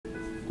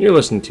You're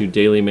listening to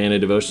Daily Manna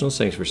Devotionals.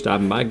 Thanks for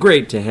stopping by.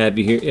 Great to have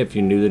you here. If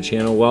you're new to the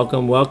channel,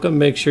 welcome, welcome.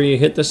 Make sure you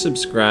hit the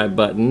subscribe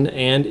button.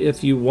 And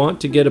if you want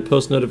to get a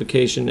post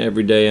notification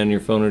every day on your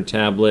phone or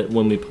tablet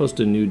when we post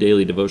a new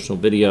daily devotional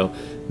video,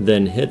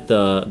 then hit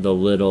the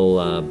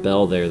little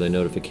bell there, the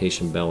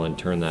notification bell, and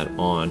turn that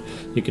on.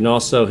 You can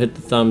also hit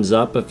the thumbs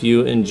up if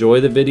you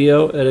enjoy the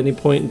video at any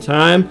point in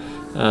time.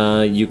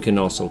 You can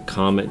also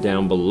comment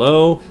down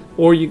below,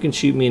 or you can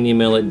shoot me an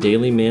email at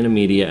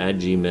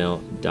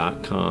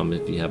dailymannamedia@gmail.com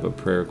if you have a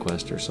prayer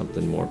request or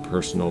something more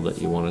personal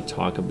that you want to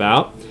talk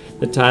about.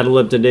 The title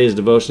of today's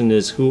devotion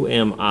is Who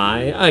Am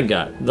I? I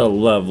got the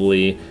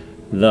lovely,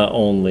 the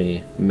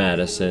only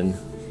Madison,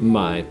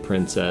 my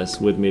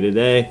princess, with me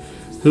today.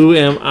 Who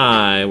am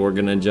I? We're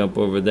going to jump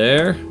over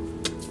there.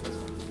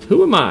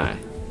 Who am I?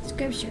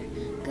 Scripture.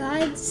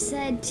 God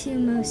said to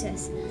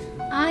Moses,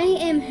 I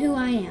am who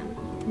I am.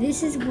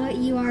 This is what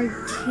you are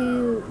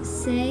to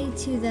say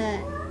to the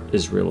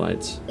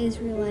Israelites.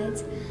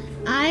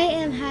 I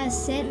am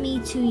has sent me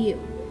to you.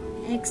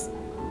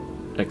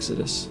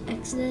 Exodus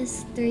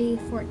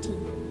 3:14.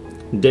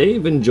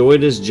 Dave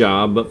enjoyed his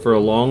job, but for a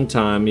long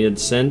time he had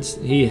sensed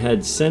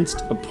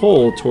a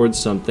pull towards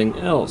something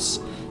else.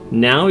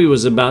 Now he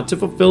was about to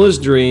fulfill his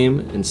dream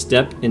and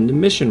step into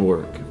mission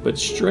work, but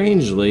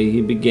strangely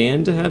he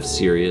began to have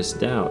serious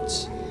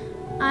doubts.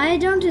 I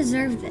don't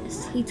deserve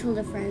this, he told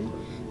a friend.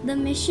 The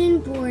mission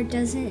board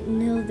doesn't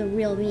know the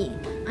real me.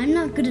 I'm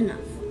not good enough.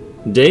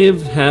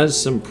 Dave has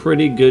some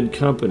pretty good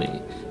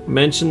company.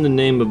 Mention the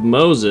name of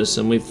Moses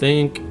and we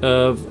think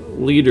of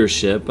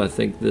leadership. I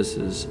think this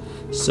is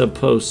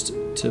supposed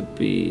to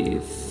be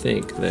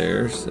think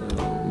there, so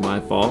my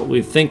fault.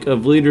 We think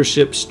of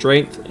leadership,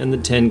 strength, and the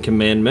 10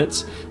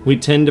 Commandments. We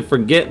tend to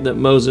forget that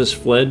Moses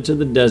fled to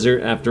the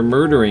desert after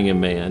murdering a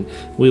man.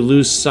 We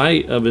lose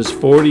sight of his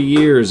 40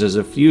 years as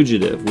a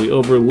fugitive. We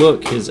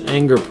overlook his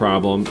anger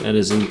problem and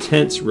his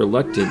intense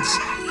reluctance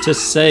to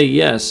say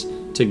yes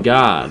to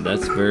God.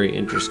 That's very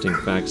interesting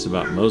facts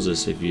about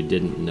Moses if you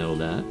didn't know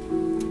that.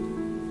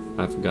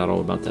 I forgot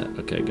all about that.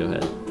 Okay, go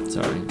ahead.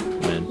 Sorry,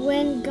 man.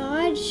 When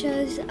God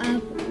shows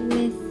up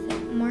with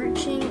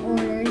marching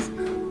orders,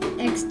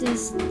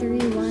 Exodus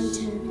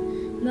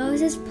 3:1-10,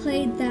 Moses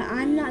played the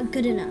I'm not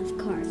good enough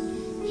card.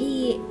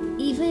 He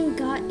even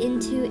got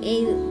into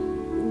a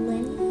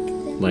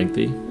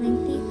lengthy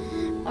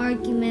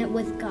argument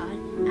with God,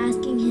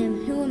 asking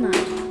him, who am I?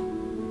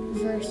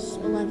 Verse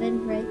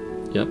 11, right?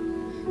 Yep.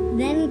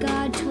 Then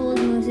God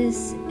told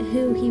Moses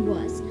who he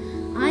was.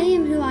 I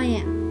am who I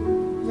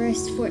am.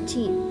 Verse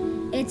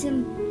 14. It's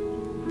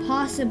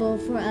impossible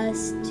for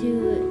us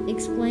to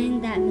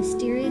explain that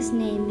mysterious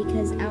name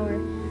because our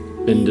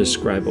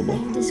indescribable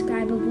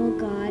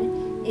God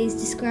is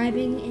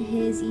describing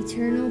his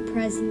eternal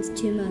presence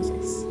to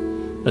Moses.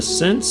 A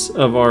sense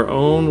of our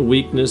own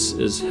weakness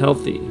is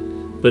healthy,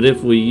 but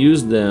if we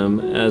use them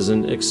as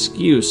an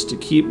excuse to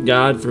keep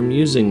God from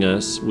using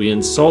us, we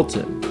insult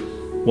him.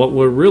 What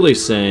we're really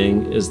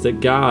saying is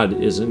that God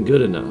isn't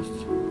good enough.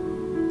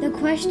 The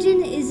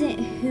question isn't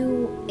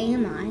who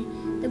am I?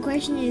 The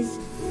question is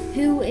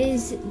who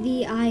is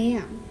the I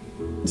am?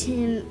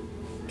 Tim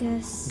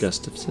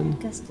Gustafson.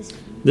 Gustafson.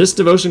 This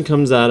devotion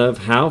comes out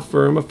of How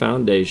Firm a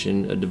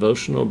Foundation, a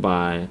devotional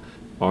by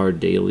Our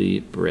Daily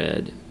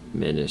Bread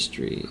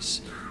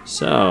Ministries.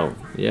 So,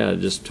 yeah,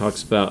 it just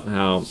talks about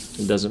how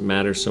it doesn't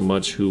matter so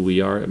much who we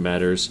are, it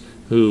matters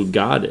who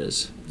God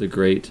is, the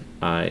great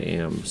I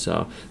am.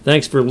 So,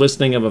 thanks for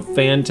listening. Have a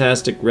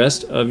fantastic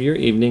rest of your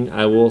evening.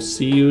 I will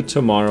see you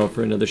tomorrow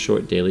for another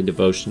short daily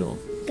devotional.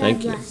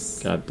 Thank you.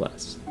 God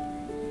bless.